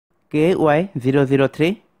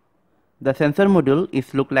KY003. The sensor module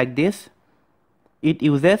is look like this. It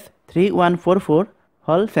uses 3144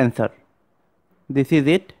 Hall sensor. This is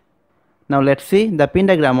it. Now let's see the pin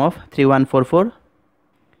diagram of 3144.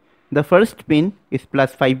 The first pin is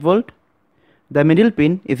plus 5 volt, the middle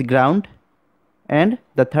pin is ground, and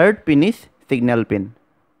the third pin is signal pin.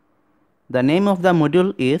 The name of the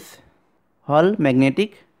module is Hall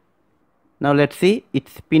magnetic. Now let's see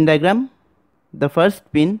its pin diagram. The first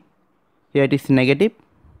pin, here it is negative.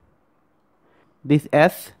 This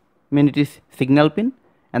S means it is signal pin,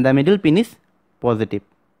 and the middle pin is positive.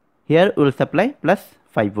 Here we will supply plus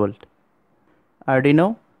 5 volt.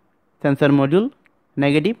 Arduino sensor module,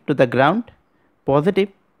 negative to the ground, positive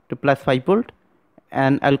to plus 5 volt,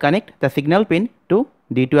 and I will connect the signal pin to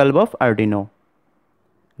D12 of Arduino.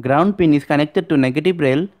 Ground pin is connected to negative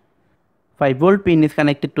rail, 5 volt pin is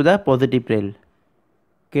connected to the positive rail.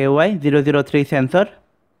 KY003 sensor,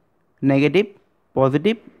 negative,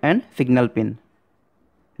 positive and signal pin.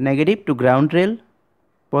 Negative to ground rail,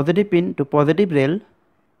 positive pin to positive rail,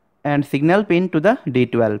 and signal pin to the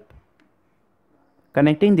D12.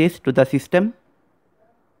 Connecting this to the system.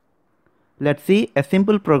 Let's see a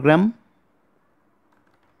simple program.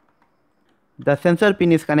 The sensor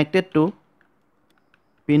pin is connected to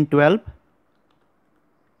pin 12,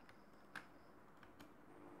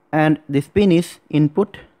 and this pin is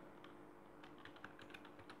input,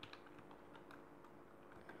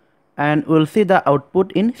 and we will see the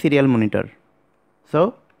output in serial monitor.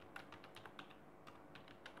 So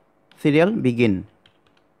serial begin.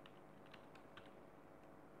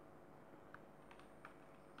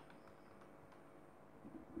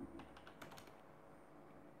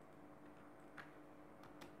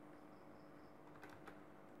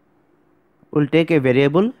 We'll take a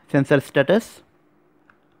variable sensor status.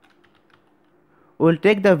 We'll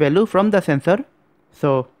take the value from the sensor.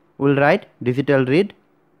 So we'll write digital read.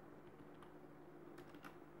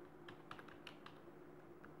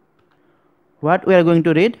 What we are going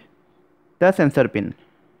to read? The sensor pin.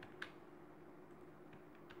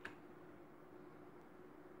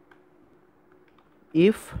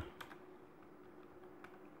 If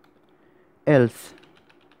else.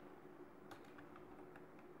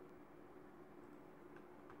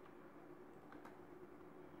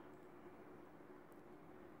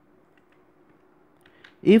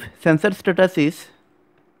 If sensor status is,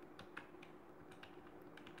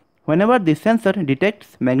 whenever this sensor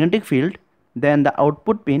detects magnetic field, then the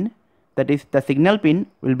output pin, that is the signal pin,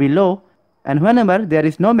 will be low, and whenever there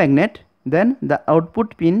is no magnet, then the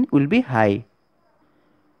output pin will be high.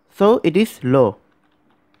 So it is low.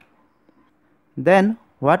 Then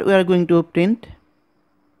what we are going to print?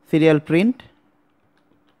 Serial print,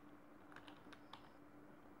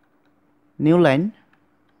 new line,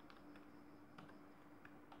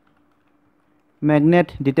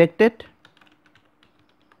 magnet detected,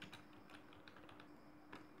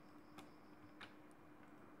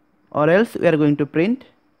 or else we are going to print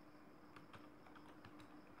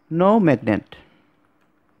no magnet.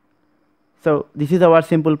 So this is our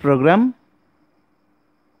simple program,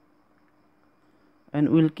 and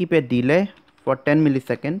we will keep a delay for 10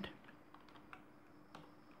 milliseconds.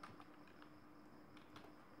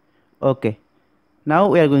 Okay, now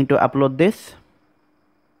we are going to upload this.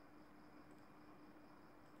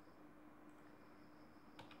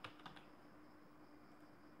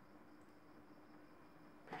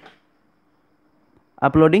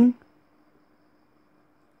 Uploading.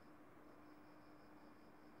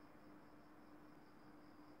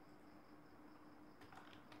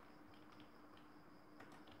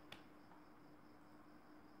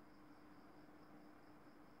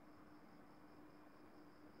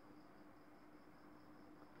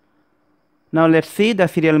 Now let's see the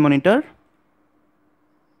serial monitor.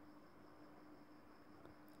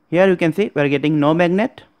 Here you can see we are getting no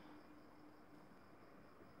magnet.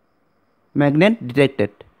 Magnet detected,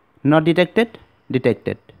 not detected,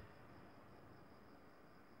 detected.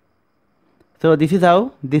 So this is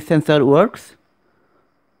how this sensor works.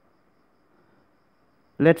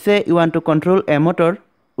 Let's say you want to control a motor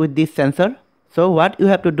with this sensor. So what you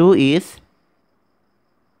have to do is,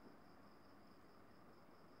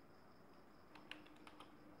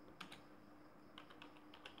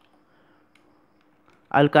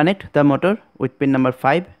 I'll connect the motor with pin number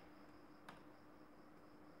 5.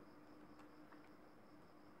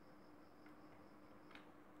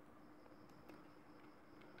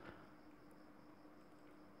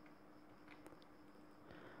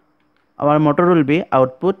 Our motor will be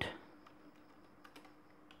output.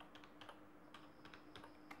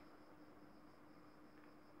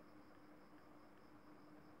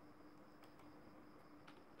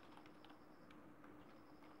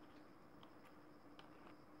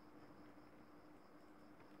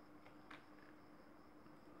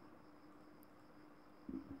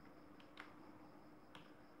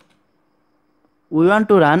 We want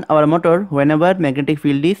to run our motor whenever magnetic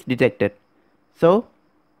field is detected. So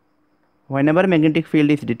whenever magnetic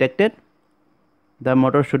field is detected, the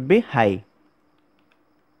motor should be high.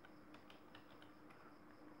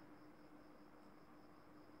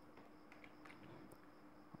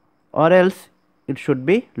 Or else it should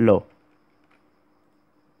be low.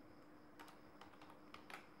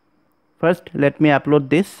 First, let me upload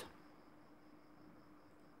this.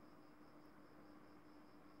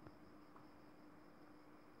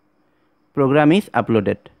 Program is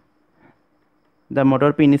uploaded. The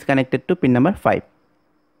motor pin is connected to pin number 5.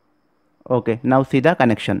 Okay, now see the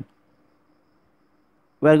connection.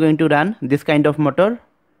 We are going to run this kind of motor.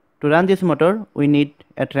 To run this motor, we need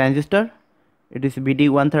a transistor. It is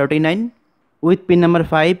BD139. With pin number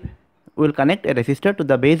 5, we will connect a resistor to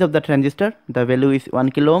the base of the transistor. The value is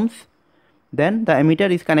 1 kilo ohms. Then the emitter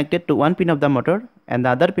is connected to one pin of the motor and the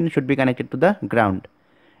other pin should be connected to the ground.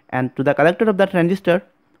 And to the collector of the transistor,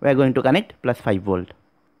 we are going to connect plus 5 volt.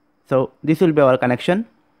 So this will be our connection.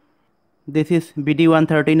 This is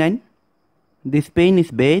BD139. This pin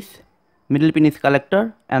is base, middle pin is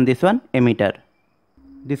collector, and this one emitter.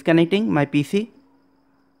 Disconnecting my PC.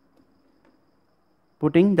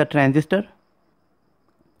 Putting the transistor.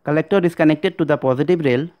 Collector is connected to the positive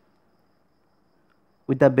rail.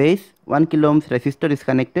 With the base, 1 kilo ohms resistor is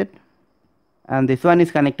connected, and this one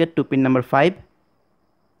is connected to pin number 5.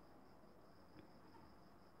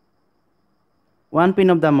 One pin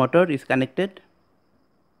of the motor is connected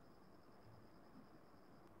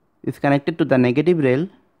to the negative rail,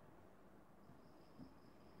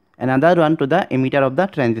 another one to the emitter of the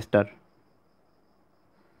transistor.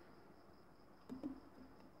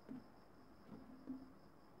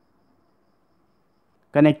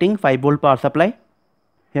 Connecting 5 volt power supply.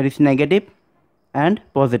 Here is negative and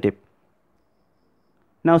positive.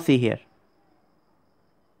 Now see here.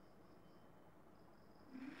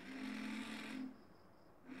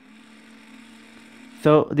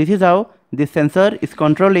 So this is how this sensor is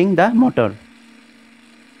controlling the motor.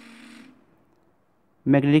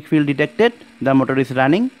 Magnetic field detected, the motor is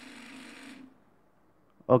running.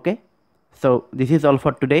 Okay, so this is all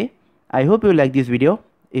for today. I hope you like this video.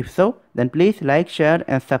 If so, then please like, share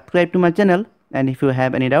and subscribe to my channel. And if you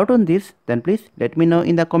have any doubt on this, then please let me know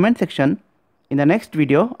in the comment section. In the next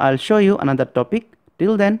video, I'll show you another topic.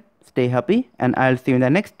 Till then, stay happy and I'll see you in the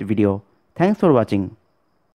next video. Thanks for watching.